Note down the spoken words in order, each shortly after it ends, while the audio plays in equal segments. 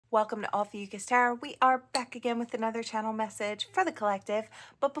Welcome to Ophiuchus Tarot. We are back again with another channel message for the collective.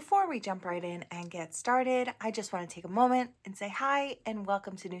 But before we jump right in and get started, I just want to take a moment and say hi and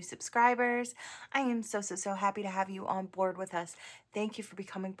welcome to new subscribers. I am so happy to have you on board with us. Thank you for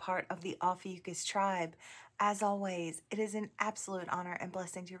becoming part of the Ophiuchus tribe. As always, it is an absolute honor and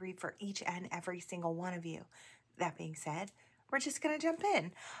blessing to read for each and every single one of you. That being said, we're just going to jump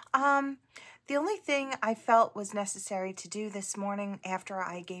in. The only thing I felt was necessary to do this morning after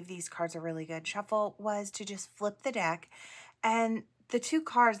I gave these cards a really good shuffle was to just flip the deck. And the two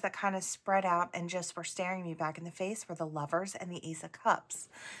cards that kind of spread out and just were staring me back in the face were the Lovers and the Ace of Cups.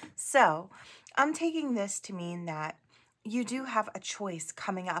 So I'm taking this to mean that you do have a choice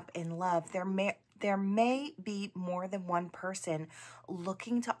coming up in love. There may be more than one person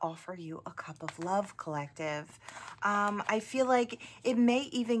looking to offer you a cup of love, collective. I feel like it may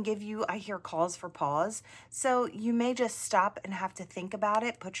even give you, I hear calls for pause. So you may just stop and have to think about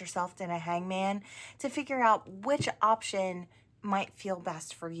it, put yourself in a hangman to figure out which option might feel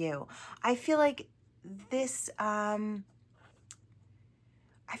best for you. I feel like this, I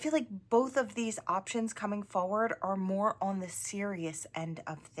feel like both of these options coming forward are more on the serious end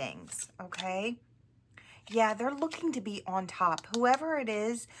of things, okay? Yeah, they're looking to be on top. Whoever it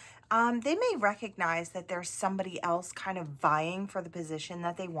is, they may recognize that there's somebody else kind of vying for the position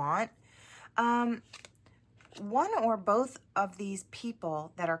that they want. One or both of these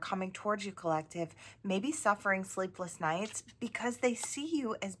people that are coming towards you, collective, may be suffering sleepless nights because they see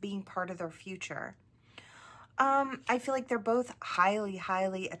you as being part of their future. I feel like they're both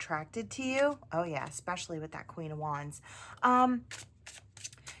highly attracted to you. Oh yeah, especially with that Queen of Wands.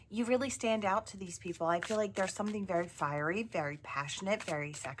 You really stand out to these people. I feel like there's something very fiery, very passionate,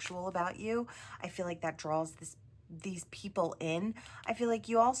 very sexual about you. I feel like that draws these people in. I feel like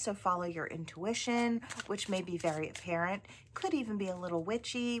you also follow your intuition, which may be very apparent. Could even be a little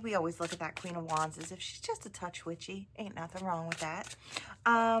witchy. We always look at that Queen of Wands as if she's just a touch witchy. Ain't nothing wrong with that.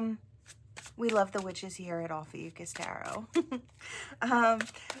 We love the witches here at Ophiuchus Tarot.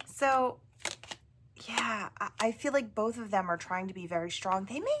 So, yeah, I feel like both of them are trying to be very strong.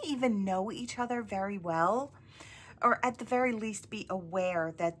 They may even know each other very well, or at the very least be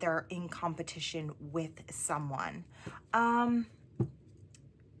aware that they're in competition with someone.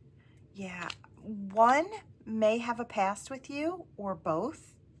 Yeah, one may have a past with you, or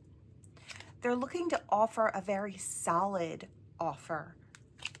both. They're looking to offer a very solid offer.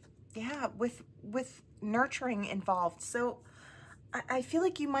 Yeah, with nurturing involved. So I feel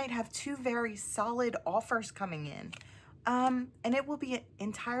like you might have two very solid offers coming in. And it will be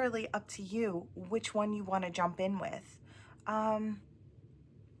entirely up to you which one you want to jump in with. I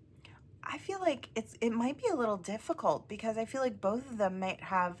feel like it might be a little difficult because I feel like both of them might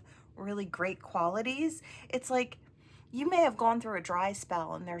have really great qualities. It's like you may have gone through a dry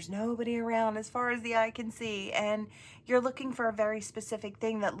spell and there's nobody around as far as the eye can see, and you're looking for a very specific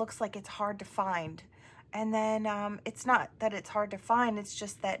thing that looks like it's hard to find. And then it's not that it's hard to find, it's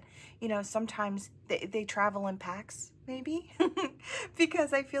just that, you know, sometimes they travel in packs, maybe,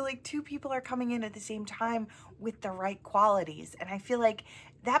 because I feel like two people are coming in at the same time with the right qualities. And I feel like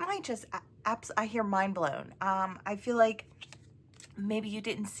that might just, I hear mind blown. I feel like maybe you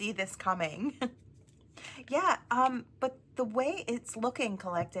didn't see this coming. Yeah, but the way it's looking,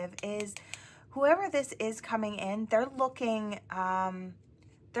 collective, is whoever this is coming in, they're looking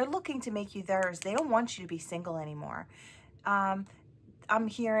to make you theirs. They don't want you to be single anymore. I'm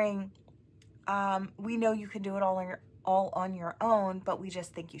hearing, we know you can do it all on your own, but we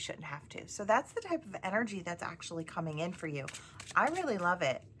just think you shouldn't have to. So that's the type of energy that's actually coming in for you. I really love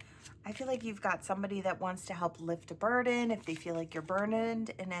it. I feel like you've got somebody that wants to help lift a burden if they feel like you're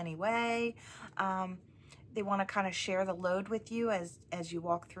burdened in any way. They want to kind of share the load with you as you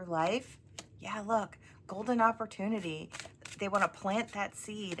walk through life. Yeah, look, golden opportunity. They want to plant that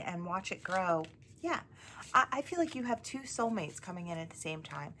seed and watch it grow. Yeah, I feel like you have two soulmates coming in at the same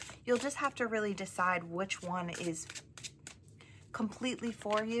time. You'll just have to really decide which one is completely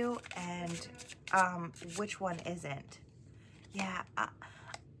for you and which one isn't. Yeah,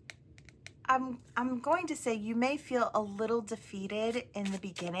 I'm going to say you may feel a little defeated in the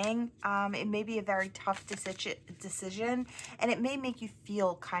beginning. It may be a very tough decision, and it may make you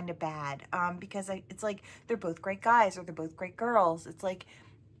feel kind of bad because it's like they're both great guys or they're both great girls. It's like,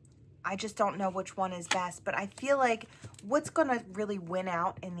 I just don't know which one is best. But I feel like what's going to really win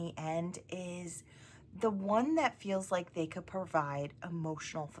out in the end is the one that feels like they could provide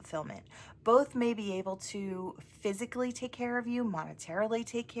emotional fulfillment. Both may be able to physically take care of you, monetarily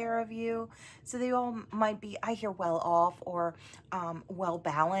take care of you. So they all might be, I hear, well off or well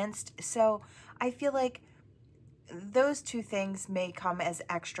balanced. So I feel like those two things may come as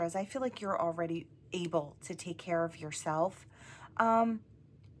extras. I feel like you're already able to take care of yourself.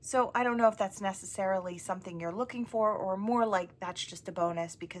 So I don't know if that's necessarily something you're looking for, or more like that's just a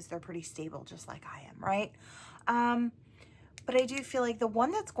bonus because they're pretty stable, just like I am, right? But I do feel like the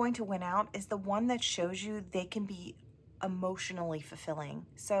one that's going to win out is the one that shows you they can be emotionally fulfilling.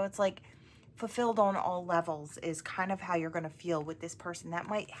 So it's like fulfilled on all levels is kind of how you're going to feel with this person. That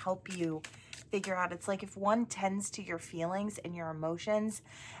might help you figure out. It's like if one tends to your feelings and your emotions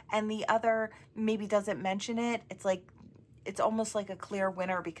and the other maybe doesn't mention it, it's like it's almost like a clear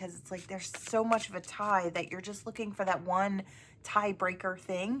winner, because it's like there's so much of a tie that you're just looking for that one tiebreaker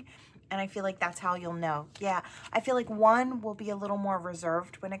thing. And I feel like that's how you'll know. Yeah, I feel like one will be a little more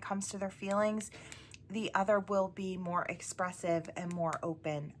reserved when it comes to their feelings. The other will be more expressive and more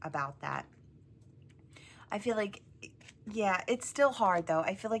open about that. I feel like, yeah, it's still hard though.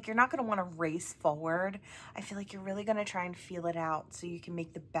 I feel like you're not going to want to race forward. I feel like you're really going to try and feel it out so you can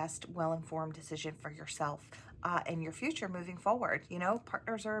make the best well-informed decision for yourself and your future moving forward. You know,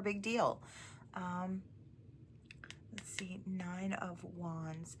 partners are a big deal. Let's see, 9 of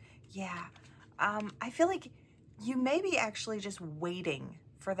Wands. Yeah, I feel like you may be actually just waiting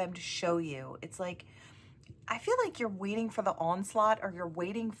for them to show you. It's like, I feel like you're waiting for the onslaught, or you're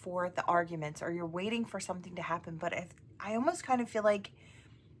waiting for the arguments, or you're waiting for something to happen. But I almost kind of feel like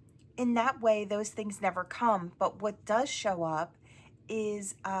in that way, those things never come. But what does show up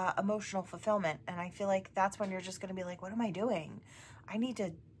is emotional fulfillment. And I feel like that's when you're just going to be like, what am I doing? I need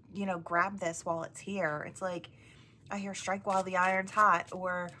to, you know, grab this while it's here. It's like, I hear strike while the iron's hot,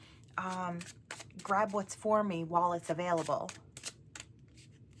 or grab what's for me while it's available.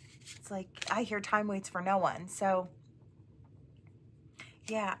 It's like, I hear time waits for no one. So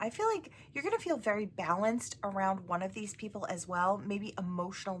yeah, I feel like you're going to feel very balanced around one of these people as well. Maybe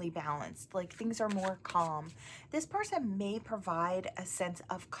emotionally balanced, like things are more calm. This person may provide a sense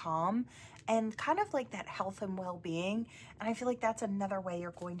of calm and kind of like that health and well-being. And I feel like that's another way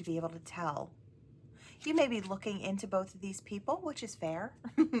you're going to be able to tell. You may be looking into both of these people, which is fair.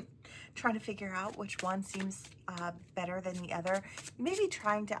 Trying to figure out which one seems better than the other. Maybe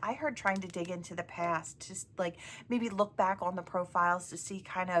trying to, I heard trying to dig into the past, just like maybe look back on the profiles to see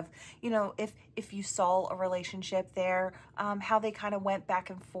kind of, you know, if you saw a relationship there, how they kind of went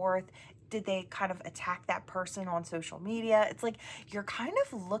back and forth. Did they kind of attack that person on social media? It's like you're kind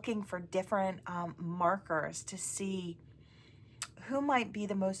of looking for different markers to see who might be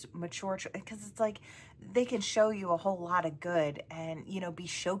the most mature, because it's like they can show you a whole lot of good and, you know, be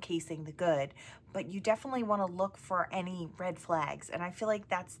showcasing the good, but you definitely want to look for any red flags. And I feel like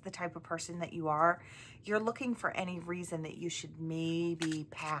that's the type of person that you are. You're looking for any reason that you should maybe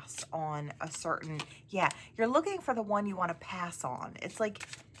pass on a certain, yeah, you're looking for the one you want to pass on. It's like,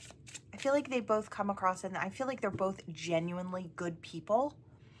 I feel like they both come across, and I feel like they're both genuinely good people.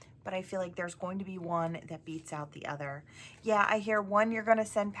 But I feel like there's going to be one that beats out the other. Yeah, I hear one you're going to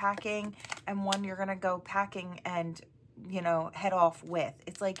send packing, and one you're going to go packing and, you know, head off with.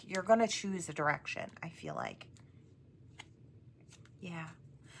 It's like you're going to choose a direction, I feel like. Yeah.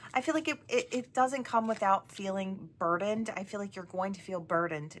 I feel like it doesn't come without feeling burdened. I feel like you're going to feel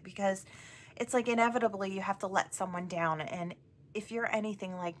burdened because it's like inevitably you have to let someone down. And if you're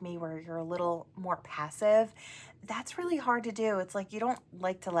anything like me where you're a little more passive, that's really hard to do. It's like you don't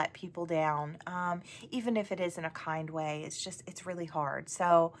like to let people down, even if it is in a kind way. It's just, it's really hard.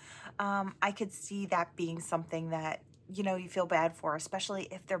 So I could see that being something that, you know, you feel bad for, especially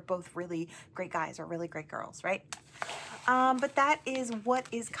if they're both really great guys or really great girls, right? But that is what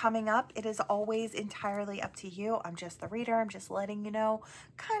is coming up. It is always entirely up to you. I'm just the reader. I'm just letting you know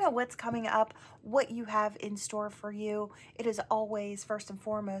kind of what's coming up, what you have in store for you. It is always first and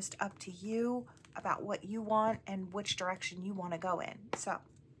foremost up to you about what you want and which direction you want to go in. So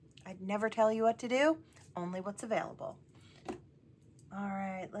I'd never tell you what to do, only what's available. All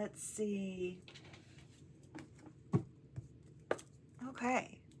right, let's see.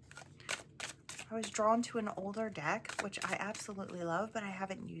 Okay. I was drawn to an older deck, which I absolutely love, but I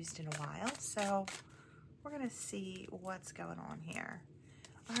haven't used in a while. So we're going to see what's going on here.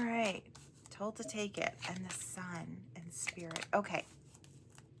 All right. Told to take it. And the sun and spirit. Okay.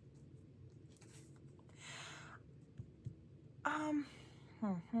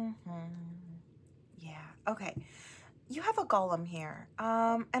 Yeah. Okay. You have a golem here,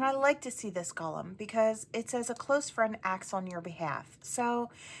 and I like to see this golem because it says a close friend acts on your behalf. So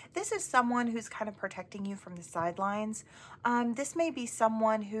this is someone who's kind of protecting you from the sidelines. This may be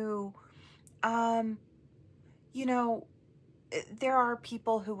someone who, you know, there are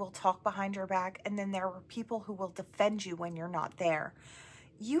people who will talk behind your back, and then there are people who will defend you when you're not there.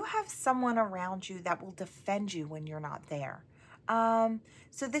 you have someone around you that will defend you when you're not there.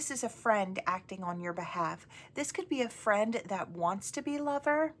 So this is a friend acting on your behalf. This could be a friend that wants to be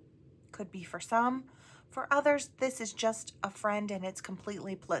lover, could be for some. For others, this is just a friend and it's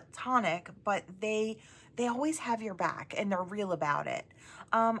completely platonic, but they always have your back and they're real about it.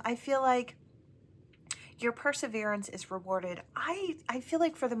 I feel like your perseverance is rewarded. I feel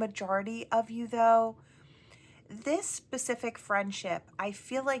like for the majority of you though, this specific friendship, I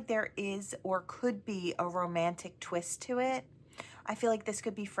feel like there is or could be a romantic twist to it. I feel like this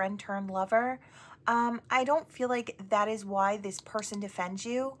could be friend turned lover. I don't feel like that is why this person defends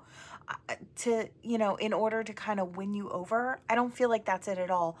you to, you know, in order to kind of win you over. I don't feel like that's it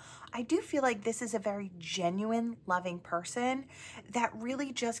at all. I do feel like this is a very genuine, loving person that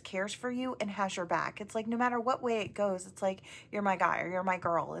really just cares for you and has your back. It's like no matter what way it goes, it's like you're my guy or you're my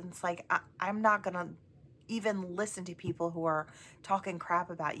girl. And it's like I'm not going to even listen to people who are talking crap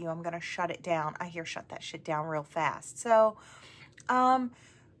about you. I'm going to shut it down. I hear shut that shit down real fast. So,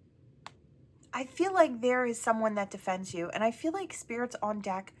 I feel like there is someone that defends you, and I feel like Spirit's on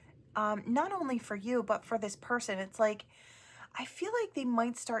deck, not only for you, but for this person. It's like, I feel like they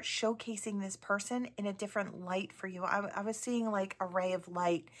might start showcasing this person in a different light for you. I was seeing like a ray of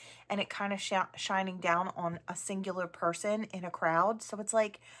light and it kind of shining down on a singular person in a crowd. So it's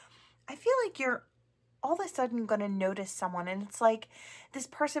like, I feel like you're all of a sudden going to notice someone, and it's like this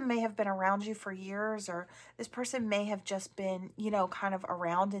person may have been around you for years, or this person may have just been, you know, kind of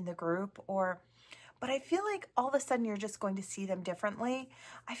around in the group, but I feel like all of a sudden you're just going to see them differently.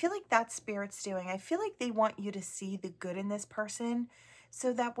 I feel like that's Spirit's doing. I feel like they want you to see the good in this person,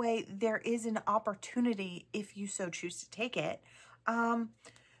 so that way there is an opportunity, if you so choose to take it,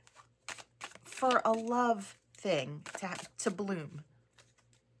 for a love thing to bloom.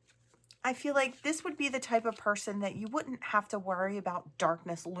 I feel like this would be the type of person that you wouldn't have to worry about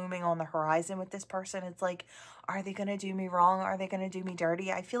darkness looming on the horizon with this person. It's like, are they going to do me wrong? Are they going to do me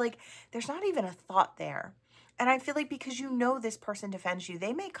dirty? I feel like there's not even a thought there. And I feel like because you know this person defends you,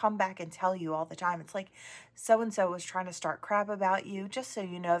 they may come back and tell you all the time. It's like, so-and-so was trying to start crap about you. Just so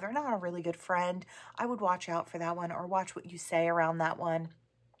you know, they're not a really good friend. I would watch out for that one, or watch what you say around that one.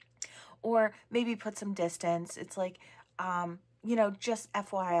 Or maybe put some distance. It's like, you know, just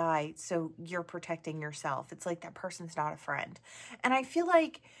FYI, so you're protecting yourself. It's like that person's not a friend. And I feel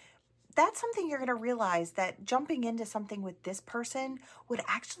like that's something you're going to realize, that jumping into something with this person would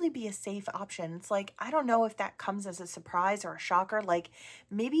actually be a safe option. It's like, I don't know if that comes as a surprise or a shocker. Like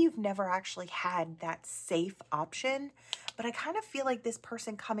maybe you've never actually had that safe option, but I kind of feel like this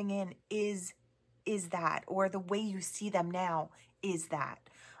person coming in is that, or the way you see them now is that.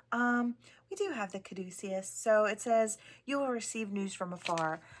 We do have the caduceus. So it says, you will receive news from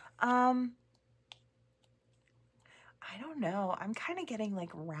afar. I don't know. I'm kind of getting like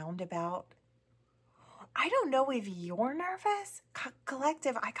roundabout. I don't know if you're nervous.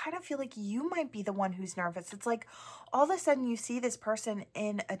 Collective, I kind of feel like you might be the one who's nervous. It's like all of a sudden you see this person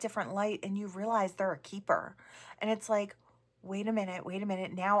in a different light and you realize they're a keeper. And it's like, wait a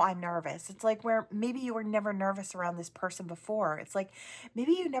minute, now I'm nervous. It's like where maybe you were never nervous around this person before. It's like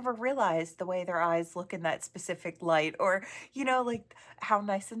maybe you never realized the way their eyes look in that specific light, or, you know, like how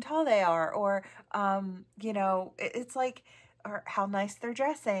nice and tall they are, or, you know, it's like, or how nice they're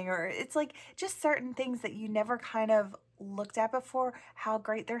dressing, or it's like just certain things that you never kind of looked at before, how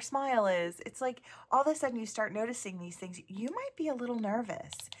great their smile is. It's like all of a sudden you start noticing these things. You might be a little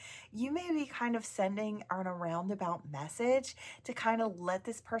nervous. You may be kind of sending a roundabout message to kind of let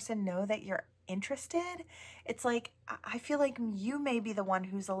this person know that you're interested. It's like, I feel like you may be the one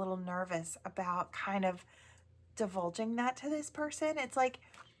who's a little nervous about kind of divulging that to this person. It's like,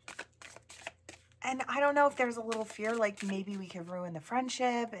 and I don't know if there's a little fear, like maybe we could ruin the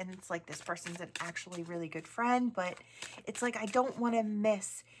friendship, and it's like this person's an actually really good friend, but it's like I don't want to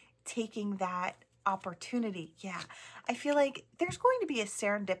miss taking that opportunity. Yeah, I feel like there's going to be a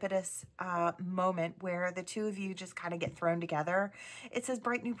serendipitous moment where the two of you just kind of get thrown together. It says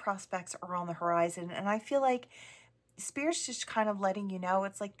bright new prospects are on the horizon, and I feel like Spirit's just kind of letting you know,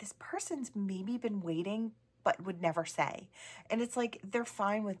 it's like this person's maybe been waiting but would never say. And it's like they're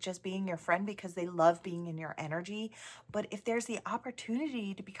fine with just being your friend because they love being in your energy. But if there's the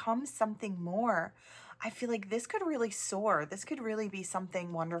opportunity to become something more, I feel like this could really soar. This could really be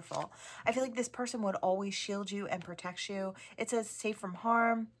something wonderful. I feel like this person would always shield you and protect you. It says safe from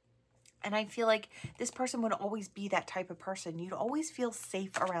harm. And I feel like this person would always be that type of person. You'd always feel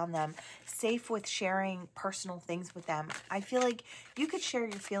safe around them, safe with sharing personal things with them. I feel like you could share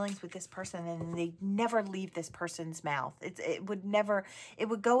your feelings with this person and they'd never leave this person's mouth. It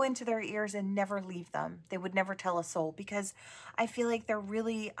would go into their ears and never leave them. They would never tell a soul, because I feel like they're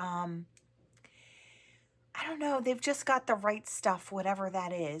really, I don't know, they've just got the right stuff, whatever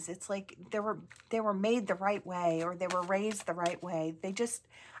that is. It's like they were made the right way, or they were raised the right way.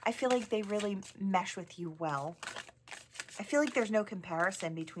 I feel like they really mesh with you well. I feel like there's no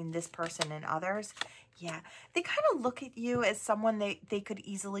comparison between this person and others. Yeah, they kind of look at you as someone they could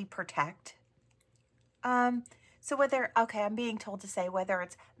easily protect. So okay, I'm being told to say whether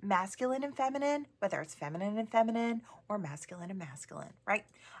it's masculine and feminine, whether it's feminine and feminine, or masculine and masculine, right?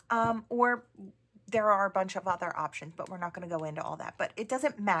 Or there are a bunch of other options, but we're not going to go into all that. But it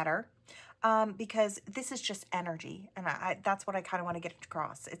doesn't matter, because this is just energy, and that's what I kind of want to get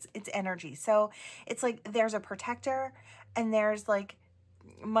across. It's energy. So it's like there's a protector, and there's like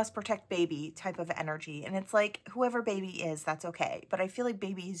must protect baby type of energy, and it's like whoever baby is, that's okay. But I feel like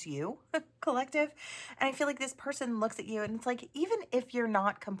baby is you, collective, and I feel like this person looks at you, and it's like even if you're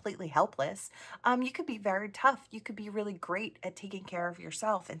not completely helpless, you could be very tough. You could be really great at taking care of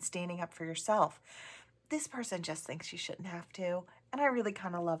yourself and standing up for yourself. This person just thinks you shouldn't have to, and I really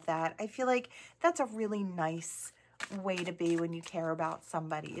kind of love that. I feel like that's a really nice way to be when you care about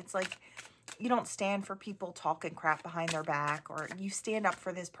somebody. It's like you don't stand for people talking crap behind their back, or you stand up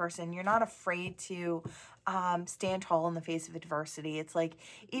for this person. You're not afraid to stand tall in the face of adversity. It's like,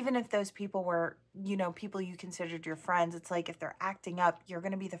 even if those people were, people you considered your friends, it's like if they're acting up, you're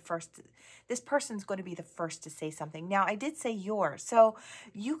going to be the first. This person's going to be the first to say something. Now, I did say yours, so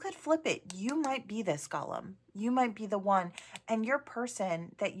you could flip it. You might be this golem. You might be the one, and your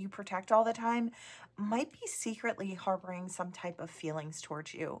person that you protect all the time might be secretly harboring some type of feelings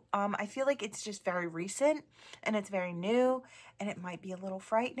towards you. I feel like it's just very recent, and it's very new, and it might be a little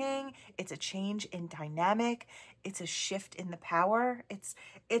frightening. It's a change in dynamic. It's a shift in the power. It's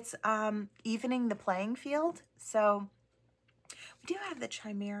evening the playing field. So we do have the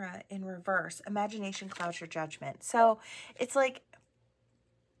Chimera in reverse. Imagination clouds your judgment. So it's like,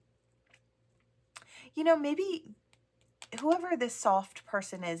 maybe whoever this soft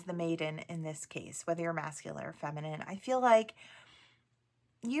person is, the maiden in this case, whether you're masculine or feminine, I feel like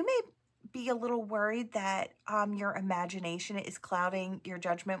you may be a little worried that your imagination is clouding your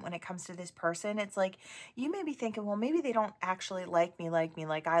judgment when it comes to this person. It's like you may be thinking, well, maybe they don't actually like me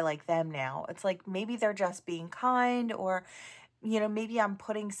like I like them now. It's like maybe they're just being kind, or maybe I'm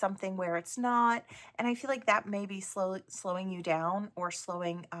putting something where it's not. And I feel like that may be slowing you down, or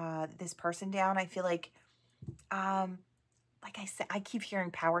slowing this person down. I feel like I said, I keep hearing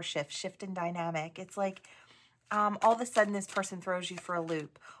power shift in dynamic. It's like all of a sudden this person throws you for a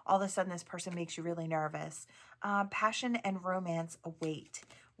loop. All of a sudden this person makes you really nervous. Passion and romance await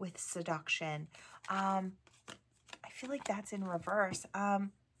with seduction. I feel like that's in reverse. I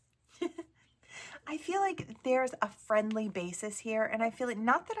feel like there's a friendly basis here, and I feel like,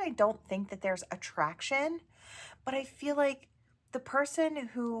 not that I don't think that there's attraction, but I feel like the person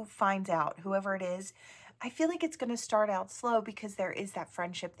who finds out, whoever it is, I feel like it's going to start out slow because there is that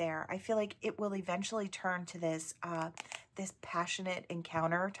friendship there. I feel like it will eventually turn to this this passionate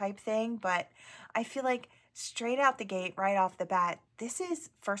encounter type thing, but I feel like straight out the gate, right off the bat, this is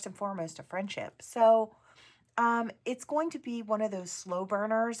first and foremost a friendship. So it's going to be one of those slow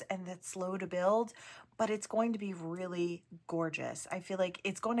burners, and that's slow to build, but it's going to be really gorgeous. I feel like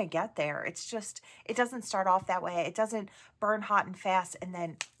it's going to get there. It's just, it doesn't start off that way. It doesn't burn hot and fast and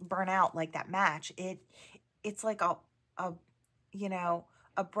then burn out like that match. It's like a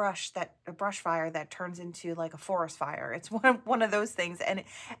brush fire that turns into like a forest fire. It's one of those things, and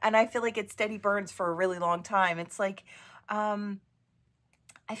I feel like it steady burns for a really long time. It's like I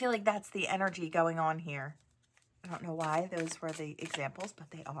feel like that's the energy going on here. I don't know why those were the examples, but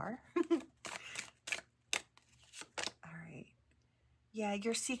they are. All right. Yeah,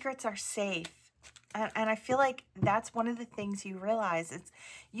 your secrets are safe. And I feel like that's one of the things you realize.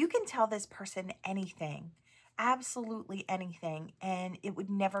 You can tell this person anything, absolutely anything, and it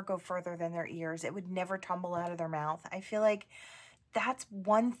would never go further than their ears. It would never tumble out of their mouth. I feel like that's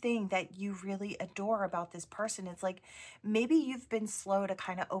one thing that you really adore about this person. It's like maybe you've been slow to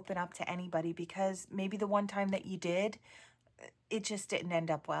kind of open up to anybody because maybe the one time that you did, it just didn't end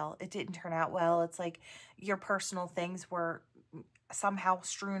up well. It didn't turn out well. It's like your personal things were somehow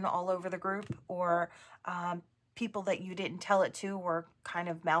strewn all over the group, or people that you didn't tell it to were kind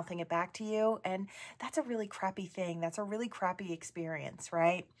of mouthing it back to you. And that's a really crappy thing. That's a really crappy experience,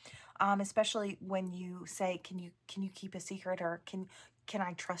 right? Especially when you say, can you keep a secret, or can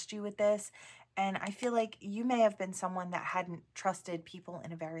I trust you with this? And I feel like you may have been someone that hadn't trusted people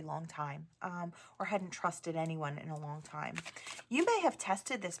in a very long time, or hadn't trusted anyone in a long time. You may have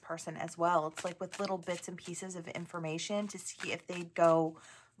tested this person as well. It's like with little bits and pieces of information to see if they'd go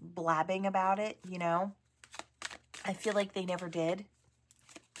blabbing about it, you know. I feel like they never did.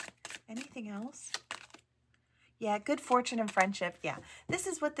 Anything else? Yeah, good fortune and friendship. Yeah, this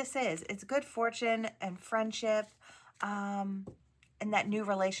is what this is. It's good fortune and friendship. And that new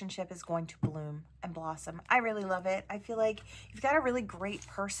relationship is going to bloom and blossom. I really love it. I feel like you've got a really great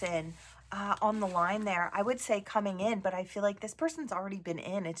person on the line there. I would say coming in, but I feel like this person's already been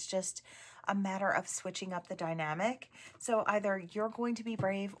in. It's just a matter of switching up the dynamic. So either you're going to be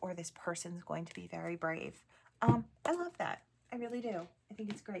brave or this person's going to be very brave. I love that. I really do. I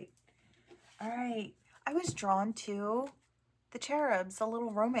think it's great. All right. I was drawn to the Cherubs, a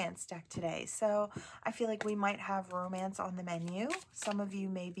little romance deck today. So I feel like we might have romance on the menu. Some of you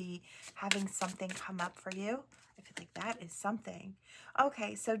may be having something come up for you. I feel like that is something.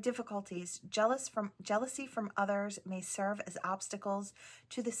 Okay, so difficulties. Jealousy from others may serve as obstacles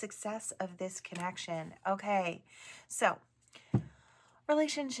to the success of this connection. Okay, so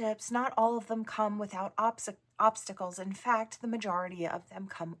relationships, not all of them come without obstacles. In fact, the majority of them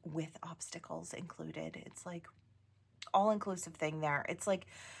come with obstacles included. It's like all-inclusive thing there. It's like,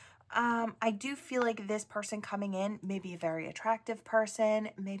 I do feel like this person coming in may be a very attractive person,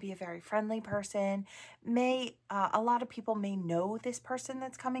 maybe a very friendly person, a lot of people may know this person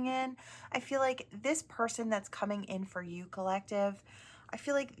that's coming in. I feel like this person that's coming in for you, collective, I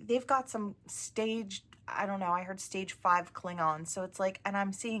feel like they've got some stage, I don't know, I heard stage 5 Klingon. So it's like, and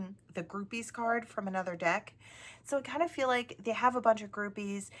I'm seeing the groupies card from another deck. So I kind of feel like they have a bunch of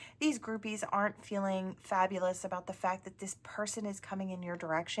groupies. These groupies aren't feeling fabulous about the fact that this person is coming in your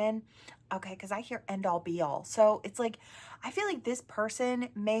direction. Okay, because I hear end all be all. So it's like, I feel like this person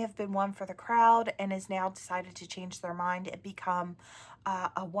may have been one for the crowd and has now decided to change their mind and become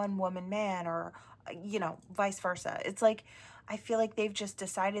a one-woman man, or, you know, vice versa. It's like, I feel like they've just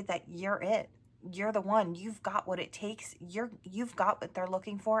decided that you're it. You're the one. You've got what it takes. You've got what they're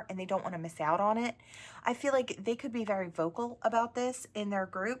looking for, and they don't want to miss out on it. I feel like they could be very vocal about this in their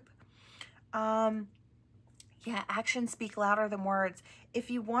group. Yeah, actions speak louder than words.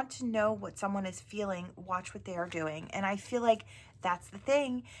 If you want to know what someone is feeling, watch what they are doing. And I feel like that's the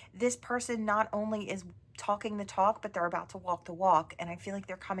thing. This person not only is talking the talk, but they're about to walk the walk. And I feel like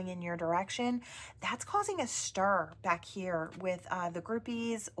they're coming in your direction. That's causing a stir back here with the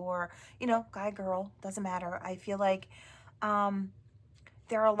groupies, or, you know, guy, girl, doesn't matter. I feel like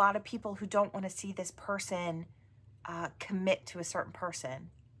there are a lot of people who don't want to see this person commit to a certain person.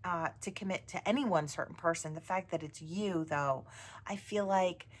 To commit to any one certain person. The fact that it's you, though, I feel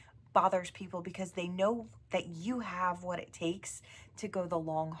like bothers people, because they know that you have what it takes to go the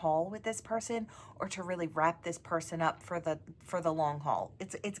long haul with this person, or to really wrap this person up for the long haul.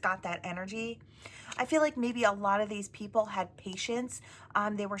 It's got that energy. I feel like maybe a lot of these people had patience.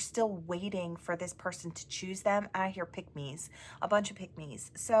 They were still waiting for this person to choose them. And I hear pick-me's, a bunch of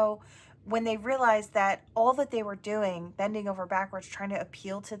pick-me's. So when they realized that all that they were doing, bending over backwards, trying to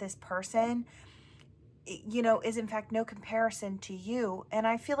appeal to this person, you know, is in fact no comparison to you. And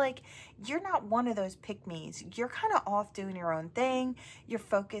I feel like you're not one of those pick-me's. You're kind of off doing your own thing. You're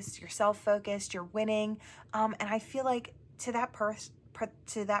focused, you're self-focused, you're winning. And I feel like to that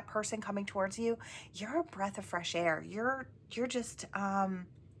person coming towards you, you're a breath of fresh air. You're just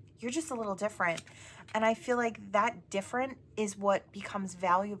a little different. And I feel like that different is what becomes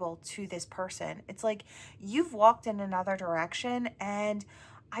valuable to this person. It's like you've walked in another direction, and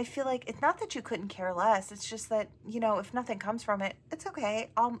I feel like it's not that you couldn't care less. It's just that, you know, if nothing comes from it, it's okay.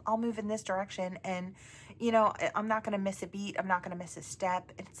 I'll move in this direction, and, you know, I'm not going to miss a beat. I'm not going to miss a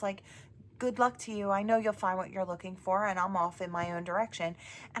step. It's like, good luck to you. I know you'll find what you're looking for, and I'm off in my own direction.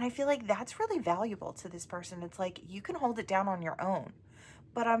 And I feel like that's really valuable to this person. It's like you can hold it down on your own.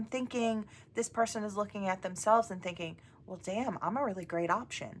 But I'm thinking this person is looking at themselves and thinking, well, damn, I'm a really great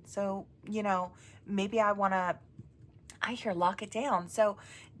option. So, you know, maybe I hear lock it down. So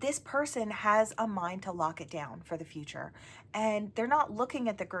this person has a mind to lock it down for the future. And they're not looking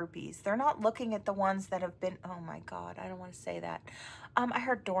at the groupies. They're not looking at the ones that have been, oh my God, I don't want to say that. I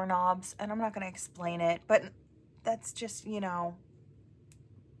heard doorknobs, and I'm not going to explain it, but that's just, you know,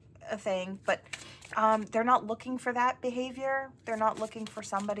 a thing. But they're not looking for that behavior. They're not looking for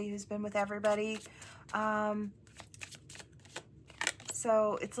somebody who's been with everybody.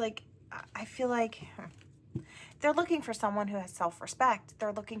 So it's like, I feel like they're looking for someone who has self-respect.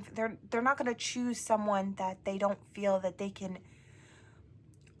 They're looking for, they're not going to choose someone that they don't feel that they can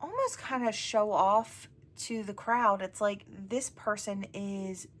almost kind of show off to the crowd. It's like this person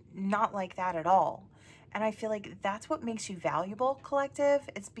is not like that at all. And I feel like that's what makes you valuable, collective.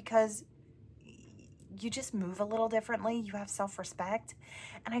 It's because you just move a little differently. You have self-respect.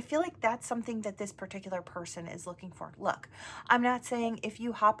 And I feel like that's something that this particular person is looking for. Look, I'm not saying if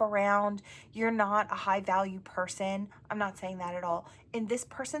you hop around, you're not a high value person. I'm not saying that at all. In this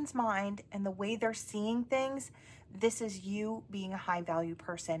person's mind and the way they're seeing things, this is you being a high value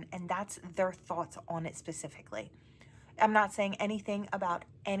person, and that's their thoughts on it specifically. I'm not saying anything about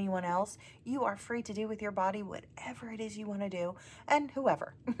anyone else. You are free to do with your body whatever it is you want to do, and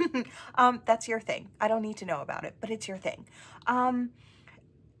whoever. That's your thing. I don't need to know about it, but it's your thing.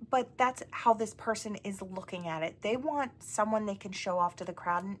 But that's how this person is looking at it. They want someone they can show off to the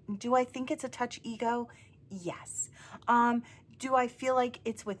crowd. And do I think it's a touch ego? Yes. Do I feel like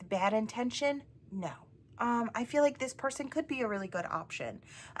it's with bad intention? No. I feel like this person could be a really good option.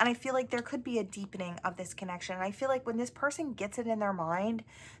 And I feel like there could be a deepening of this connection. And I feel like when this person gets it in their mind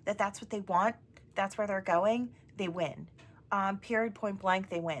that that's what they want, that's where they're going, they win. Period, point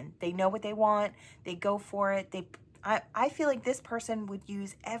blank, they win. They know what they want. They go for it. I feel like this person would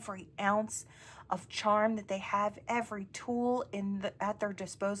use every ounce of charm that they have, every tool at their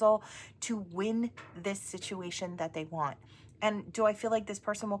disposal to win this situation that they want. And do I feel like this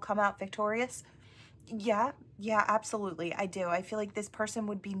person will come out victorious? Yeah, absolutely. I do. I feel like this person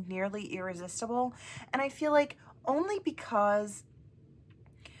would be nearly irresistible. And I feel like only because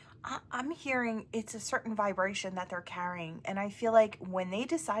I'm hearing it's a certain vibration that they're carrying. And I feel like when they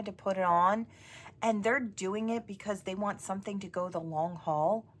decide to put it on and they're doing it because they want something to go the long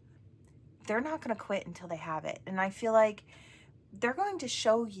haul, they're not going to quit until they have it. And I feel like they're going to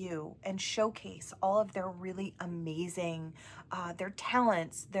show you and showcase all of their really amazing, their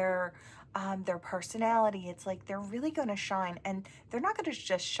talents, their personality. It's like they're really going to shine, and they're not going to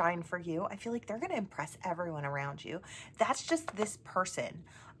just shine for you. I feel like they're going to impress everyone around you. That's just this person.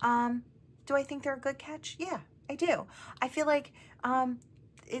 Do I think they're a good catch? Yeah, I do. I feel like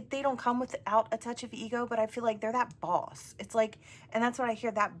they don't come without a touch of ego, but I feel like they're that boss. It's like, and that's what I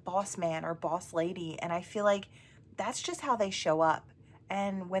hear, that boss man or boss lady. And I feel like that's just how they show up.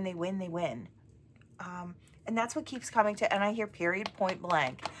 And when they win, they win. And that's what keeps coming to, and I hear period, point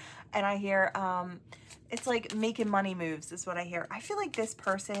blank. And I hear, it's like making money moves is what I hear. I feel like this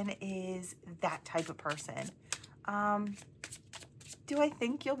person is that type of person. Do I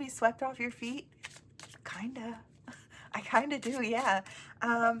think you'll be swept off your feet? Kinda. I kinda do, yeah.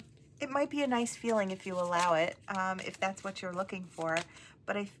 It might be a nice feeling if you allow it, if that's what you're looking for.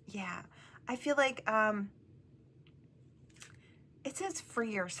 But I feel like, it says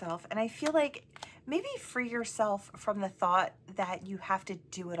free yourself. And I feel like maybe free yourself from the thought that you have to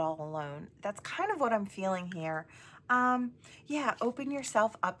do it all alone. That's kind of what I'm feeling here. Yeah, open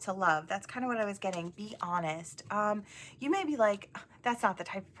yourself up to love. That's kind of what I was getting. Be honest. You may be like, that's not the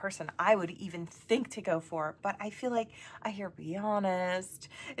type of person I would even think to go for, but I feel like I hear be honest.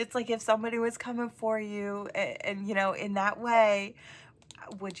 It's like if somebody was coming for you and you know, in that way,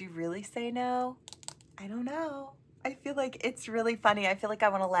 would you really say no? I don't know. I feel like it's really funny. I feel like I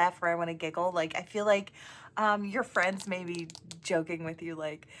want to laugh or I want to giggle. Like, I feel like your friends may be joking with you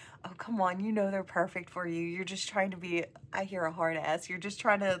like, oh, come on, you know they're perfect for you. You're just trying to be, I hear a hard ass. You're just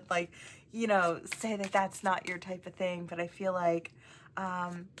trying to, like, you know, say that that's not your type of thing. But I feel like,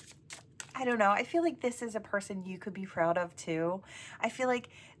 I don't know. I feel like this is a person you could be proud of too. I feel like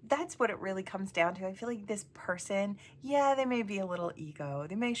that's what it really comes down to. I feel like this person, yeah, they may be a little ego.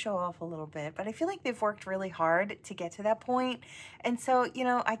 They may show off a little bit, but I feel like they've worked really hard to get to that point. And so, you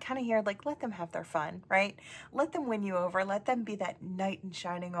know, I kind of hear like, let them have their fun, right? Let them win you over. Let them be that knight in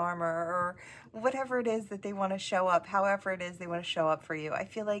shining armor or whatever it is that they want to show up, however it is they want to show up for you. I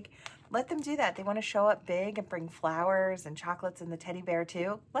feel like let them do that. They want to show up big and bring flowers and chocolates and the teddy bear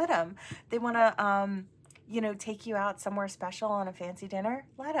too. Let them. They want to, you know, take you out somewhere special on a fancy dinner.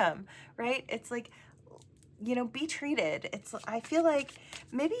 Let them, right? It's like, you know, be treated. I feel like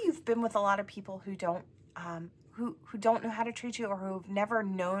maybe you've been with a lot of people who don't, who don't know how to treat you or who've never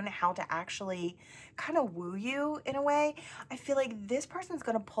known how to actually kind of woo you in a way. I feel like this person's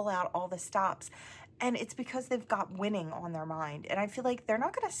going to pull out all the stops. And it's because they've got winning on their mind. And I feel like they're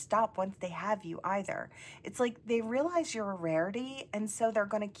not going to stop once they have you either. It's like they realize you're a rarity, and so they're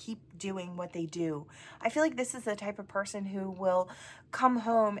going to keep doing what they do. I feel like this is the type of person who will come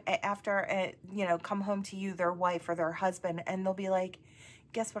home after, you know, come home to you, their wife or their husband, and they'll be like,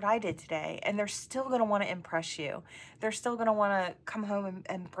 guess what I did today? And they're still going to want to impress you. They're still going to want to come home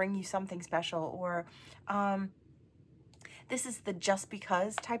and bring you something special. Or, this is the just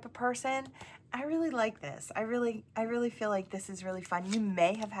because type of person. I really like this. I really feel like this is really fun. You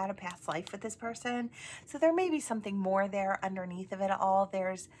may have had a past life with this person. So there may be something more there underneath of it all.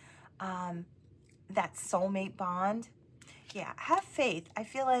 There's that soulmate bond. Yeah, have faith. I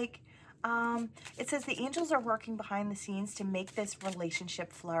feel like it says the angels are working behind the scenes to make this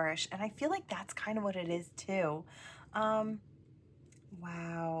relationship flourish. And I feel like that's kind of what it is too. Wow.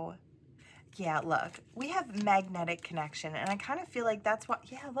 Yeah, look, we have magnetic connection, and I kind of feel like that's what,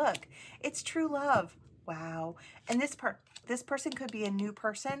 yeah, look, it's true love. Wow. And this person could be a new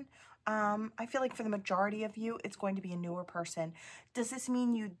person. I feel like for the majority of you, it's going to be a newer person. Does this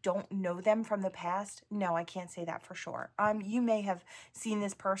mean you don't know them from the past? No, I can't say that for sure. You may have seen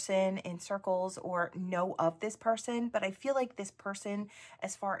this person in circles or know of this person, but I feel like this person,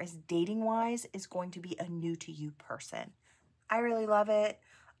 as far as dating wise, is going to be a new to you person. I really love it.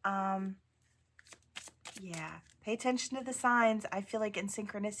 Yeah, pay attention to the signs. I feel like in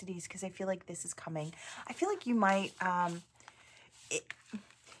synchronicities, because I feel like this is coming. I feel like you might,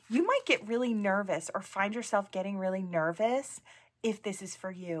 you might get really nervous or find yourself getting really nervous if this is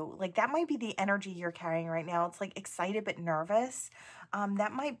for you. Like that might be the energy you're carrying right now. It's like excited but nervous.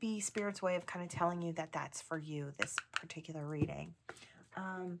 That might be Spirit's way of kind of telling you that that's for you, this particular reading.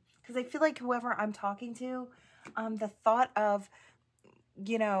 Because I feel like whoever I'm talking to, the thought of,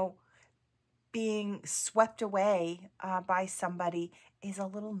 you know, being swept away by somebody is a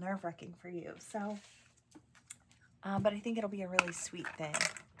little nerve-wracking for you. So, but I think it'll be a really sweet thing.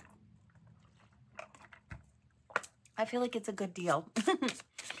 I feel like it's a good deal.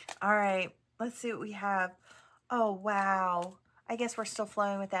 All right, let's see what we have. Oh, wow. I guess we're still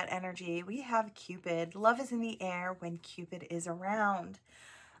flowing with that energy. We have Cupid. Love is in the air when Cupid is around.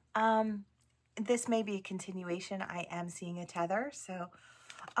 This may be a continuation. I am seeing a tether. So,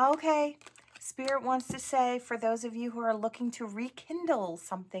 okay. Spirit wants to say, for those of you who are looking to rekindle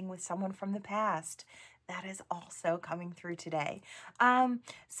something with someone from the past, that is also coming through today.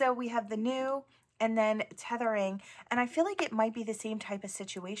 So we have the new and then tethering, and I feel like it might be the same type of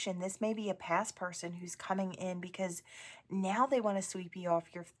situation. This may be a past person who's coming in because now they want to sweep you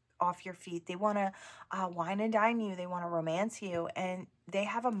off your feet. They want to wine and dine you. They want to romance you, and they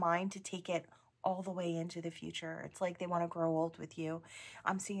have a mind to take it all the way into the future. It's like they want to grow old with you.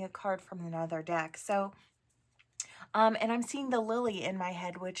 I'm seeing a card from another deck. So, and I'm seeing the lily in my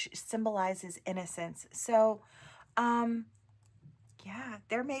head, which symbolizes innocence. So, yeah,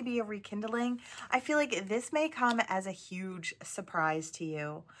 there may be a rekindling. I feel like this may come as a huge surprise to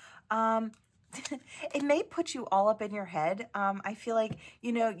you. It may put you all up in your head. I feel like,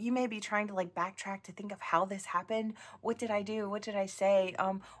 you know, you may be trying to like backtrack to think of how this happened. What did I do? What did I say?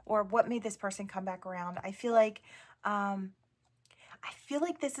 Or what made this person come back around? I feel like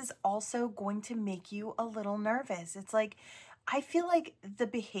this is also going to make you a little nervous. It's like, I feel like the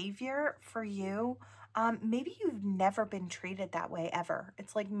behavior for you, maybe you've never been treated that way ever.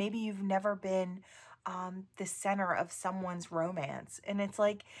 It's like maybe you've never been the center of someone's romance. And it's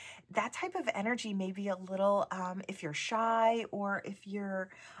like that type of energy may be a little, if you're shy or if you're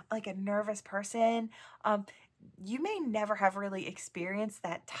like a nervous person, you may never have really experienced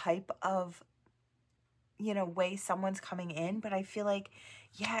that type of, you know, way someone's coming in. But I feel like,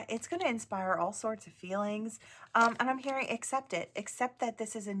 yeah, it's going to inspire all sorts of feelings. And I'm hearing accept it. Accept that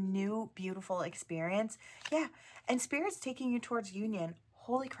this is a new, beautiful experience. Yeah. And Spirit's taking you towards union.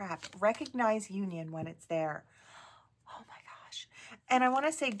 Holy crap. Recognize union when it's there. Oh my gosh. And I want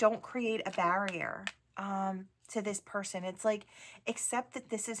to say, don't create a barrier to this person. It's like, accept that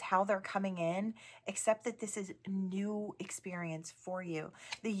this is how they're coming in. Accept that this is a new experience for you.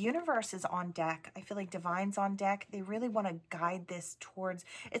 The universe is on deck. I feel like Divine's on deck. They really want to guide this towards,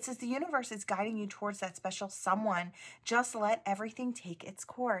 it says the universe is guiding you towards that special someone. Just let everything take its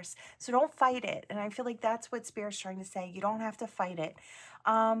course. So don't fight it. And I feel like that's what Spirit's trying to say. You don't have to fight it.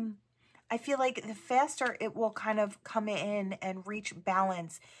 I feel like the faster it will kind of come in and reach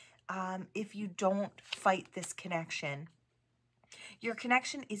balance if you don't fight this connection. Your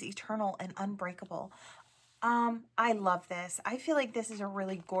connection is eternal and unbreakable. I love this. I feel like this is a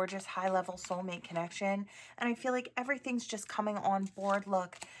really gorgeous high-level soulmate connection, and I feel like everything's just coming on board.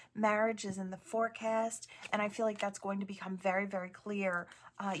 Look, marriage is in the forecast, and I feel like that's going to become very, very clear.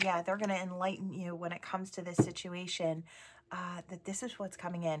 Yeah, they're going to enlighten you when it comes to this situation, that this is what's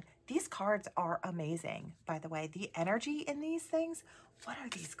coming in. These cards are amazing, by the way. The energy in these things, what are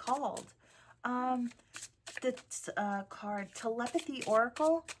these called? The card Telepathy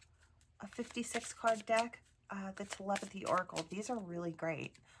Oracle, a 56 card deck. The Telepathy Oracle. These are really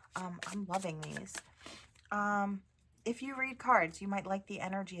great. I'm loving these. If you read cards, you might like the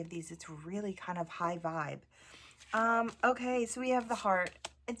energy of these. It's really kind of high vibe. Okay, so we have the heart.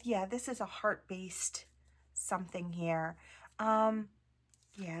 Yeah, this is a heart-based something here.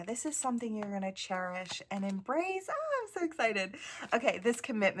 Yeah, this is something you're going to cherish and embrace. Oh, I'm so excited. Okay, this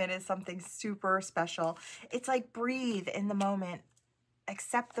commitment is something super special. It's like breathe in the moment,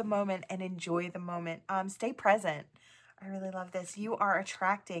 accept the moment, and enjoy the moment. Stay present. I really love this. You are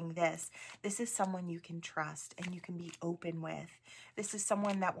attracting this. This is someone you can trust and you can be open with. This is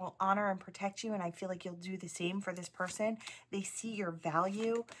someone that will honor and protect you, and I feel like you'll do the same for this person. They see your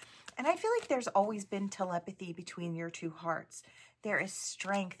value, and I feel like there's always been telepathy between your two hearts. There is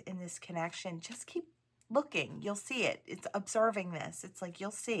strength in this connection. Just keep looking. You'll see it. It's observing this. It's like you'll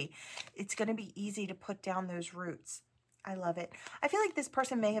see. It's going to be easy to put down those roots. I love it. I feel like this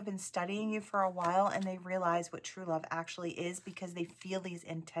person may have been studying you for a while and they realize what true love actually is because they feel these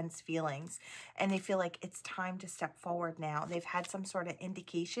intense feelings and they feel like it's time to step forward now. They've had some sort of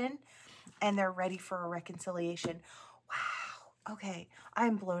indication and they're ready for a reconciliation. Wow. Okay.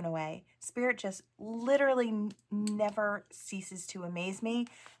 I'm blown away. Spirit just literally never ceases to amaze me.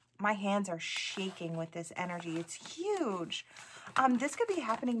 My hands are shaking with this energy. It's huge. This could be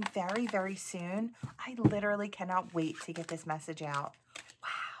happening very, very soon. I literally cannot wait to get this message out.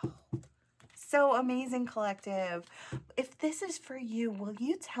 Wow. So amazing, collective. If this is for you, will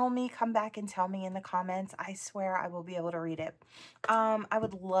you tell me, come back and tell me in the comments? I swear I will be able to read it. I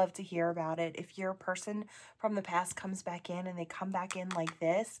would love to hear about it. If your person from the past comes back in and they come back in like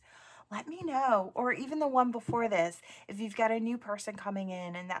this, let me know. Or even the one before this, if you've got a new person coming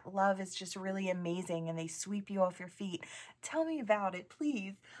in and that love is just really amazing and they sweep you off your feet, tell me about it,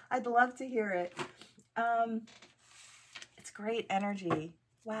 please. I'd love to hear it. It's great energy.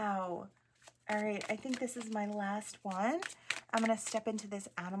 Wow. All right, I think this is my last one. I'm going to step into this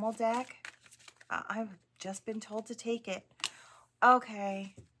animal deck. I've just been told to take it.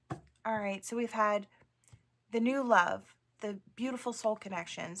 Okay. All right, so we've had the new love, the beautiful soul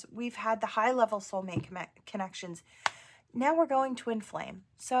connections. We've had the high-level soulmate connections. Now we're going twin flame.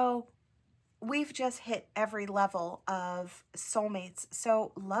 So we've just hit every level of soulmates.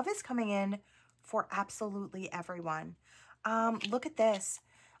 So love is coming in for absolutely everyone. Look at this.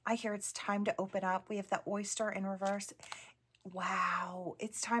 I hear it's time to open up. We have the oyster in reverse. Wow.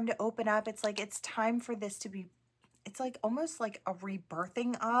 It's time to open up. It's like it's time for this to be, it's like almost like a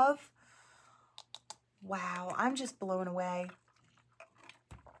rebirthing of. Wow, I'm just blown away.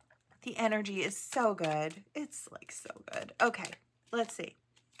 The energy is so good. It's like so good. Okay, let's see.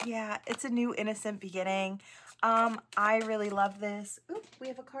 Yeah, it's a new innocent beginning. I really love this. Oop, we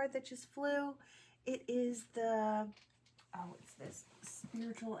have a card that just flew. It is the, oh, it's this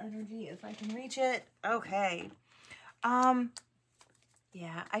spiritual energy, if I can reach it. Okay.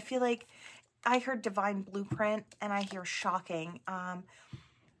 Yeah, I feel like I heard divine blueprint and I hear shocking.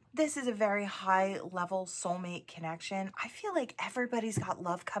 This is a very high level soulmate connection. I feel like everybody's got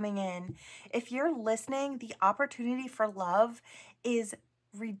love coming in. If you're listening, the opportunity for love is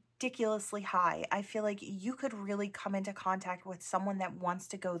ridiculously high. I feel like you could really come into contact with someone that wants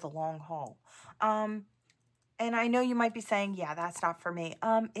to go the long haul. And I know you might be saying, yeah, that's not for me.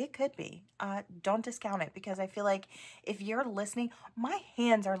 It could be. Don't discount it because I feel like if you're listening, my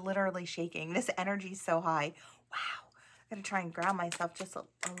hands are literally shaking. This energy is so high. Wow. I'm going to try and ground myself just a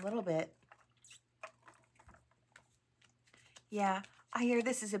little bit. Yeah, I hear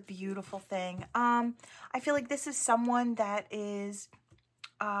this is a beautiful thing. I feel like this is someone that is,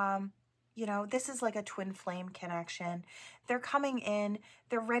 you know, this is like a twin flame connection. They're coming in.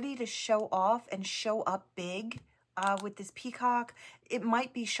 They're ready to show off and show up big with this peacock. It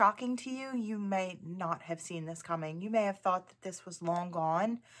might be shocking to you. You may not have seen this coming. You may have thought that this was long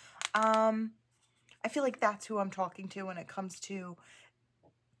gone. I feel like that's who I'm talking to when it comes to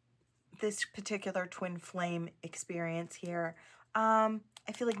this particular twin flame experience here. I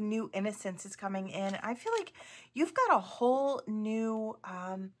feel like new innocence is coming in. I feel like you've got a whole new,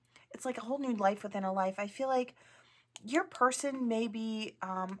 it's like a whole new life within a life. I feel like your person may be,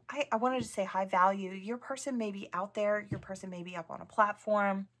 I wanted to say high value. Your person may be out there. Your person may be up on a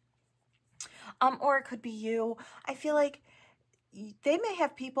platform. Or it could be you. I feel like they may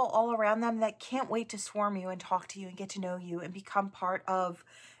have people all around them that can't wait to swarm you and talk to you and get to know you and become part of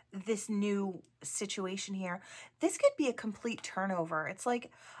this new situation here. This could be a complete turnover. It's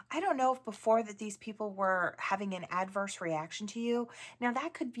like, I don't know if before that these people were having an adverse reaction to you. Now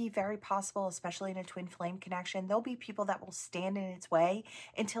that could be very possible, especially in a twin flame connection. There'll be people that will stand in its way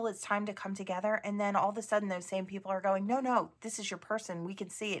until it's time to come together. And then all of a sudden those same people are going, no, this is your person. We can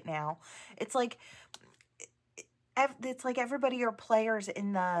see it now. It's like everybody are players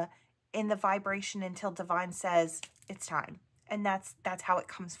in the vibration until divine says it's time. And that's how it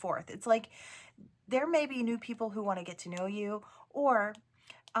comes forth. It's like there may be new people who want to get to know you, or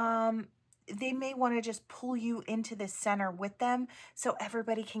they may want to just pull you into this center with them so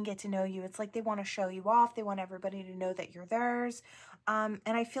everybody can get to know you. It's like they want to show you off. They want everybody to know that you're theirs. And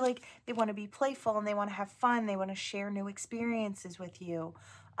I feel like they want to be playful and they want to have fun. They want to share new experiences with you.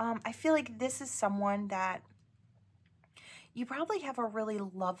 I feel like this is someone that you probably have a really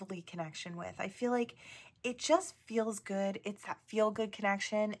lovely connection with. I feel like it just feels good. It's that feel-good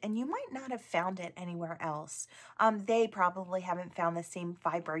connection, and you might not have found it anywhere else. They probably haven't found the same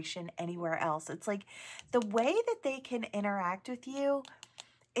vibration anywhere else. It's like the way that they can interact with you,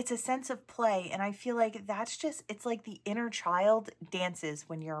 it's a sense of play, and I feel like that's just, it's like the inner child dances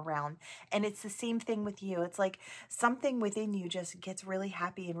when you're around, and it's the same thing with you. It's like something within you just gets really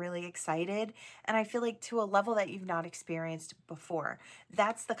happy and really excited, and I feel like to a level that you've not experienced before.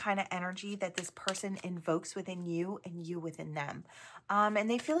 That's the kind of energy that this person invokes within you and you within them. And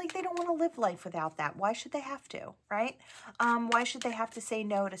they feel like they don't want to live life without that. Why should they have to, right? Why should they have to say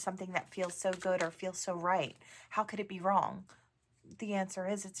no to something that feels so good or feels so right? How could it be wrong? The answer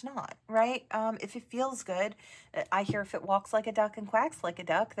is it's not, right? If it feels good, I hear if it walks like a duck and quacks like a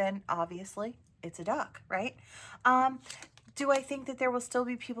duck, then obviously it's a duck, right? Do I think that there will still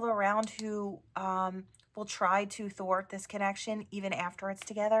be people around who will try to thwart this connection even after it's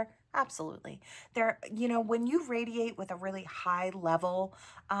together? Absolutely. There, you know, when you radiate with a really high level,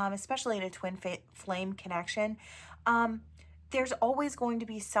 especially in a twin flame connection, there's always going to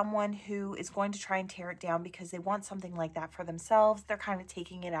be someone who is going to try and tear it down because they want something like that for themselves. They're kind of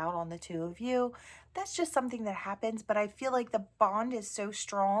taking it out on the two of you. That's just something that happens, but I feel like the bond is so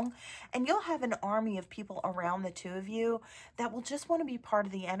strong, and you'll have an army of people around the two of you that will just want to be part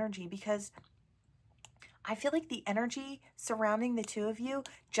of the energy, because I feel like the energy surrounding the two of you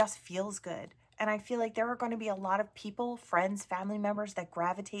just feels good. And I feel like there are going to be a lot of people, friends, family members that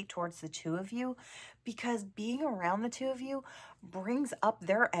gravitate towards the two of you, because being around the two of you brings up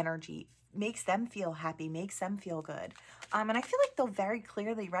their energy, makes them feel happy, makes them feel good. And I feel like they'll very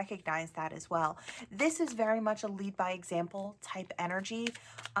clearly recognize that as well. This is very much a lead by example type energy.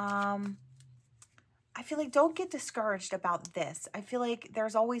 I feel like don't get discouraged about this. I feel like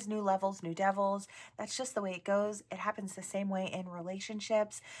there's always new levels, new devils. That's just the way it goes. It happens the same way in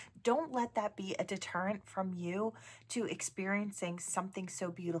relationships. Don't let that be a deterrent from you to experiencing something so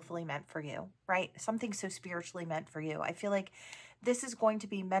beautifully meant for you, right? Something so spiritually meant for you. I feel like this is going to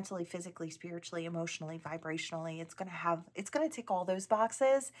be mentally, physically, spiritually, emotionally, vibrationally. It's going to tick all those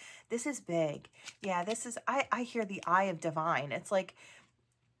boxes. This is big. Yeah, this is, I hear the eye of divine. It's like,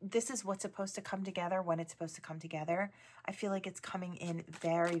 this is what's supposed to come together when it's supposed to come together. I feel like it's coming in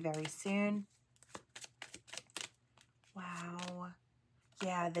very, very soon. Wow.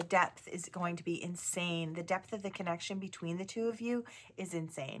 Yeah, the depth is going to be insane. The depth of the connection between the two of you is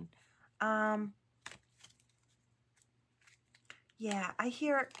insane. Yeah, I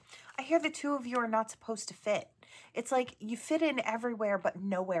hear the two of you are not supposed to fit. It's like you fit in everywhere but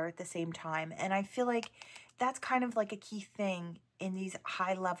nowhere at the same time. And I feel like that's kind of like a key thing in these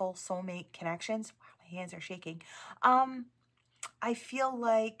high-level soulmate connections. Wow, my hands are shaking. I feel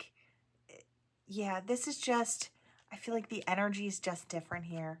like, yeah, this is just, I feel like the energy is just different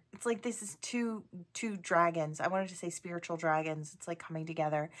here. It's like this is two dragons. I wanted to say spiritual dragons. It's like coming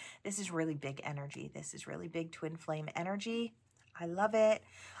together. This is really big energy. This is really big twin flame energy. I love it.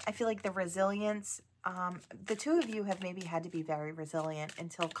 I feel like the resilience, the two of you have maybe had to be very resilient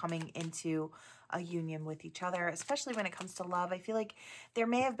until coming into a union with each other, especially when it comes to love. I feel like there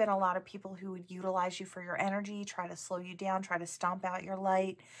may have been a lot of people who would utilize you for your energy, try to slow you down, try to stomp out your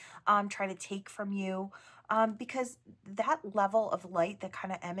light, try to take from you, because that level of light that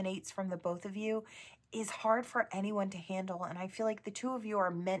kind of emanates from the both of you is hard for anyone to handle. And I feel like the two of you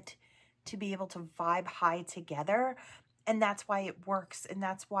are meant to be able to vibe high together. And that's why it works, and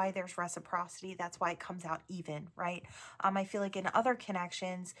that's why there's reciprocity. That's why it comes out even, right? I feel like in other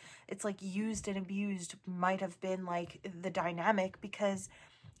connections, it's like used and abused might have been like the dynamic, because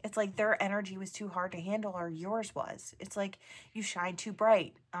it's like their energy was too hard to handle, or yours was. It's like you shine too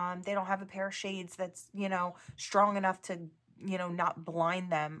bright. They don't have a pair of shades that's, you know, strong enough to, you know, not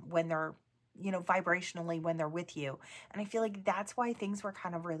blind them when they're, you know, vibrationally when they're with you. And I feel like that's why things were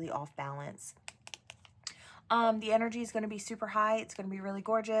kind of really off balance. The energy is going to be super high. It's going to be really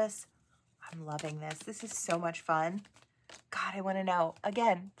gorgeous. I'm loving this. This is so much fun. God, I want to know.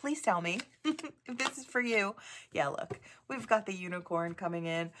 Again, please tell me if this is for you. Yeah, look, we've got the unicorn coming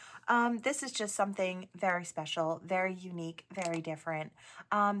in. This is just something very special, very unique, very different.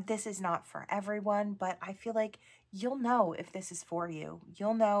 This is not for everyone, but I feel like you'll know if this is for you.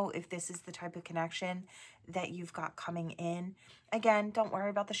 You'll know if this is the type of connection that you've got coming in. Again, don't worry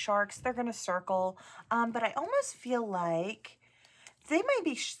about the sharks. They're going to circle. But I almost feel like they might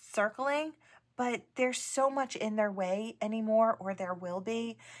be circling, but there's so much in their way anymore, or there will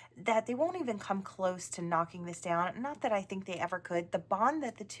be, that they won't even come close to knocking this down. Not that I think they ever could. The bond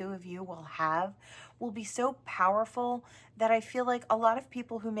that the two of you will have will be so powerful that I feel like a lot of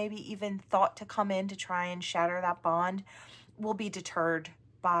people who maybe even thought to come in to try and shatter that bond will be deterred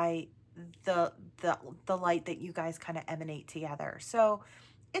by the light that you guys kind of emanate together. So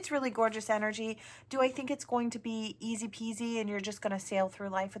it's really gorgeous energy. Do I think it's going to be easy peasy and you're just going to sail through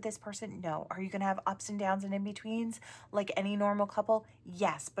life with this person? No. Are you going to have ups and downs and in-betweens like any normal couple?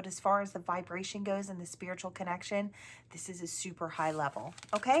 Yes. But as far as the vibration goes and the spiritual connection, this is a super high level.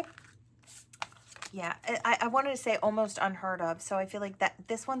 Okay? Yeah. I wanted to say almost unheard of. So I feel like that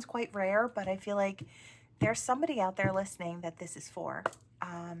this one's quite rare, but I feel like there's somebody out there listening that this is for.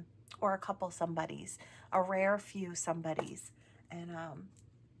 Or a couple somebodies. A rare few somebodies. And,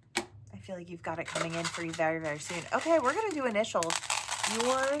 I feel like you've got it coming in for you very, very soon. Okay, we're going to do initials.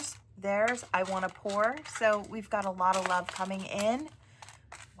 Yours, theirs, I want to pour. So we've got a lot of love coming in.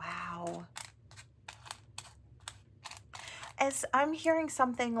 Wow. As I'm hearing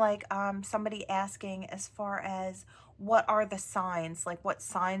something like somebody asking as far as what are the signs, like what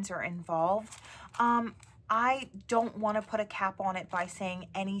signs are involved. I don't want to put a cap on it by saying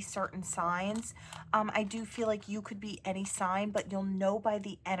any certain signs. I do feel like you could be any sign, but you'll know by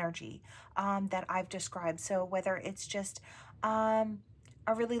the energy that I've described. So whether it's just a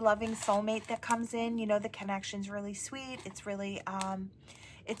really loving soulmate that comes in, you know, the connection's really sweet. It's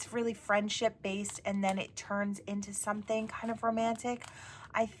really friendship based, and then it turns into something kind of romantic.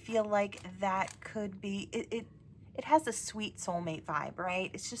 I feel like that could be, it has a sweet soulmate vibe,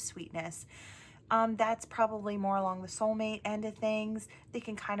 right? It's just sweetness. That's probably more along the soulmate end of things. They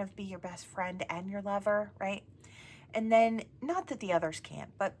can kind of be your best friend and your lover, right? And then, not that the others can't,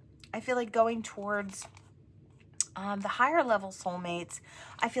 but I feel like going towards the higher level soulmates,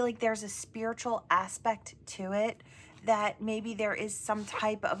 I feel like there's a spiritual aspect to it, that maybe there is some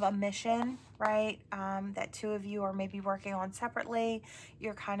type of a mission, right? That two of you are maybe working on separately.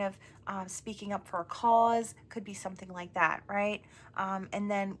 You're kind of speaking up for a cause, could be something like that, right? And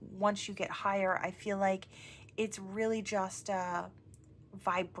then once you get higher, I feel like it's really just a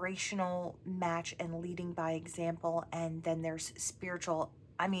vibrational match and leading by example. And then there's spiritual,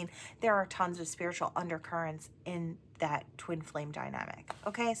 I mean, there are tons of spiritual undercurrents in that twin flame dynamic.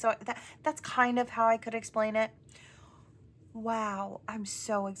 Okay, so that's kind of how I could explain it. Wow, I'm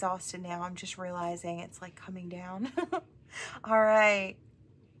so exhausted now. I'm just realizing it's like coming down. All right.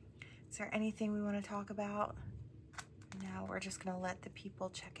 Is there anything we want to talk about? No, we're just going to let the people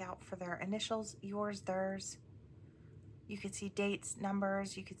check out for their initials, yours, theirs. You could see dates,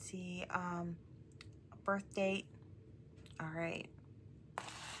 numbers. You could see a birth date. All right.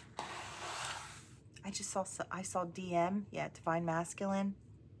 I saw DM. Yeah, divine masculine.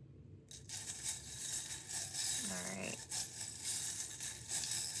 All right.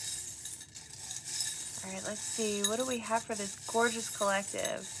 All right, let's see. What do we have for this gorgeous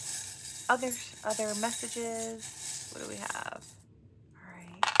collective? Other messages. What do we have? All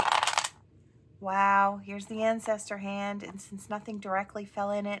right. Wow, here's the ancestor hand. And since nothing directly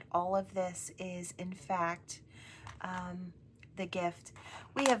fell in it, all of this is, in fact, the gift.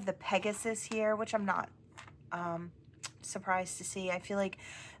 We have the Pegasus here, which I'm not surprised to see. I feel like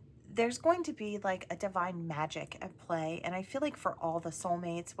there's going to be like a divine magic at play. And I feel like for all the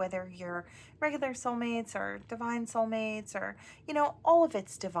soulmates, whether you're regular soulmates or divine soulmates, or, you know, all of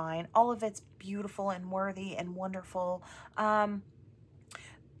it's divine, all of it's beautiful and worthy and wonderful.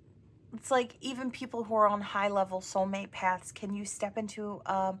 It's like even people who are on high level soulmate paths, can you step into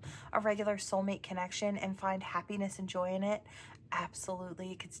a regular soulmate connection and find happiness and joy in it?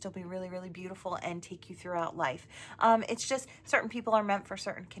 Absolutely. It could still be really, really beautiful and take you throughout life. It's just certain people are meant for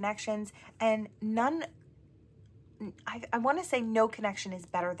certain connections, and I want to say no connection is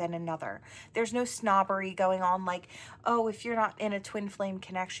better than another. There's no snobbery going on like, oh, if you're not in a twin flame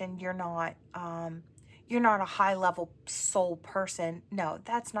connection, you're not a high level soul person. No,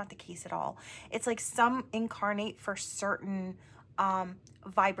 that's not the case at all. It's like some incarnate for certain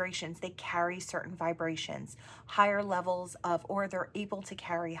vibrations. They carry certain vibrations, higher levels of, or they're able to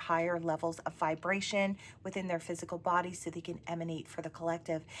carry higher levels of vibration within their physical body so they can emanate for the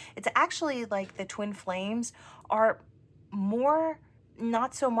collective. It's actually like the twin flames are more,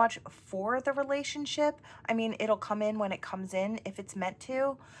 not so much for the relationship. I mean, it'll come in when it comes in if it's meant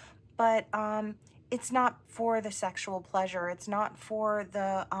to, but it's not for the sexual pleasure. It's not for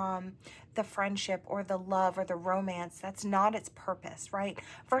the friendship or the love or the romance. That's not its purpose, right?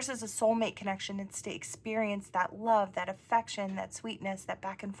 Versus a soulmate connection, it's to experience that love, that affection, that sweetness, that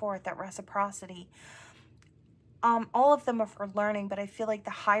back and forth, that reciprocity. All of them are for learning, but I feel like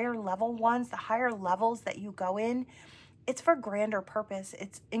the higher level ones, the higher levels that you go in, it's for grander purpose.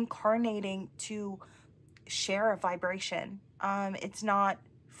 It's incarnating to share a vibration. It's not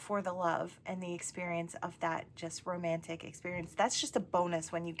for the love and the experience of that just romantic experience. That's just a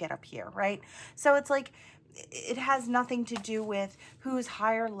bonus when you get up here, right? So it's like, it has nothing to do with who's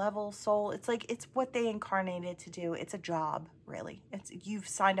higher level soul. It's like, it's what they incarnated to do. It's a job, really. You've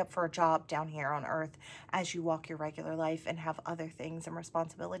signed up for a job down here on earth as you walk your regular life and have other things and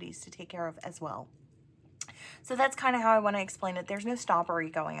responsibilities to take care of as well. So that's kind of how I want to explain it. There's no snobbery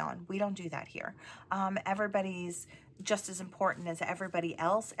going on. We don't do that here. Everybody's just as important as everybody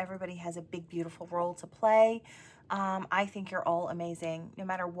else. Everybody has a big, beautiful role to play. I think you're all amazing. No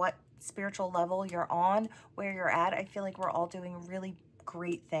matter what spiritual level you're on, where you're at, I feel like we're all doing really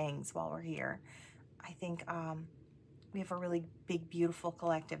great things while we're here. I think we have a really big, beautiful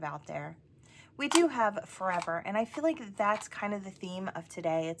collective out there. We do have forever, and I feel like that's kind of the theme of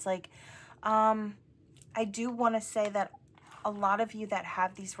today. It's like, I do want to say that a lot of you that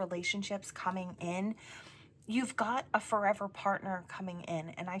have these relationships coming in, you've got a forever partner coming in.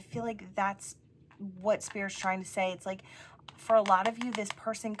 And I feel like that's what Spirit's trying to say. It's like, for a lot of you, this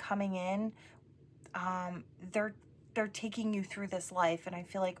person coming in, they're taking you through this life, and I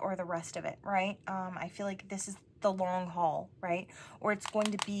feel like, or the rest of it, right? I feel like this is the long haul, right? Or it's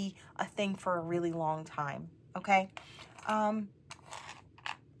going to be a thing for a really long time, okay?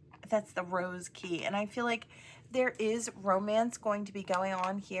 That's the rose key. And I feel like there is romance going to be going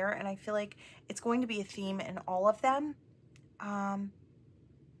on here, and I feel like it's going to be a theme in all of them.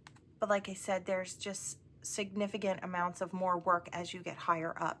 But like I said, there's just significant amounts of more work as you get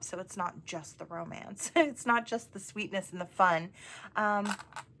higher up. So it's not just the romance. It's not just the sweetness and the fun. And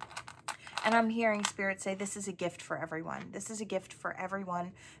I'm hearing Spirit say this is a gift for everyone. This is a gift for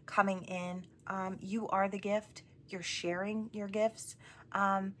everyone coming in. You are the gift. You're sharing your gifts.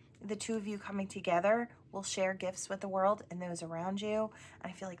 The two of you coming together will share gifts with the world and those around you.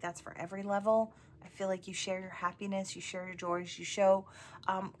 And I feel like that's for every level. I feel like you share your happiness, you share your joys, you show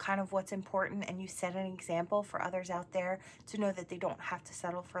kind of what's important, and you set an example for others out there to know that they don't have to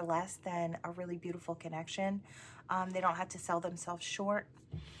settle for less than a really beautiful connection. They don't have to sell themselves short.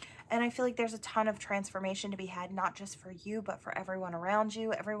 And I feel like there's a ton of transformation to be had, not just for you, but for everyone around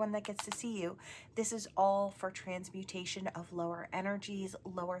you, everyone that gets to see you. This is all for transmutation of lower energies,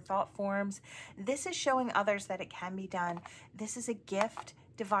 lower thought forms. This is showing others that it can be done. This is a gift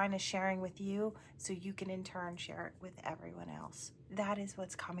Divine is sharing with you, so you can in turn share it with everyone else. That is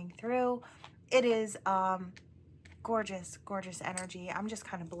what's coming through. It is gorgeous, gorgeous energy. I'm just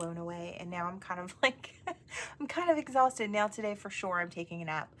kind of blown away, and now I'm kind of like, I'm kind of exhausted now. Today for sure I'm taking a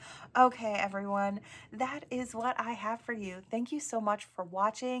nap. Okay, everyone, that is what I have for you. Thank you so much for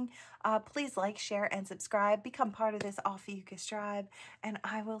watching. Please like, share, and subscribe. Become part of this Ophiuchus tribe, and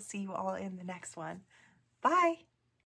I will see you all in the next one. Bye.